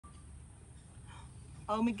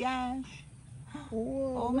Oh my gosh.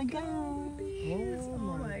 Whoa, Oh my gosh.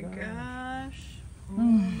 Oh my gosh.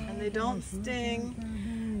 Mm. And they don't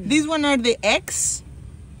sting. These one are the eggs.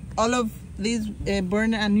 All of these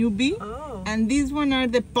burn a new bee. Oh. And these one are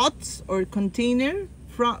the pots or container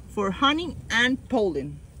for honey and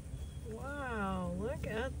pollen. Wow, look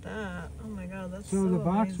at that. Oh my God, that's so So the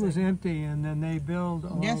box amazing. was empty and then they build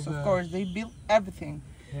all Yes, the... of course. They build everything.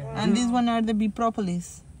 Yeah. And these one are the bee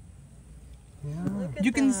propolis. Yeah. Look at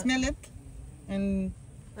You can that. smell it and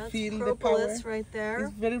That's feel the power. propolis right there.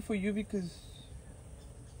 It's better for you because...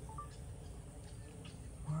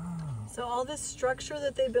 Wow. So all this structure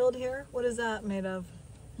that they build here, what is that made of?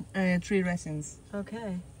 tree resins.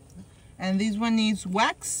 Okay. And this one is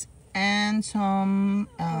wax and some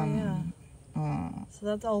So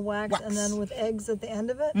that's all wax, and then with eggs at the end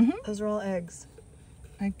of it? Mhm. Those are all eggs.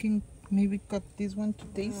 I can maybe cut this one to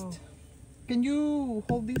taste. Oh. Can you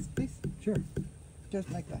hold this, please? Sure. Just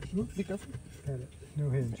like that. Oops. Be careful. Got it. No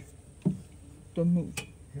hinge. Don't move.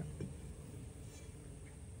 Yeah.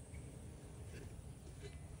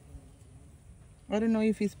 I don't know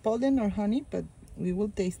if it's pollen or honey, but we will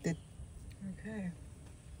taste it. Okay.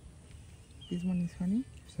 This one is honey.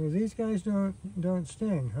 So these guys don't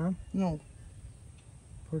sting, huh? No.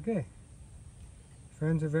 ¿Por qué?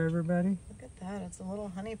 Friends of everybody? Look at that. It's a little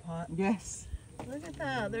honey pot. Yes. Look at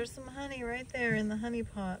that. There's some honey right there in the honey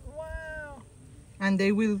pot. Wow. And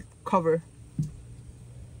they will cover.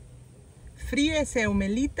 Fríese o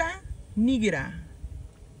Melita Negra.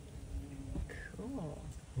 Cool.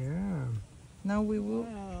 Yeah. Now we will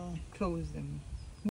Wow. close them.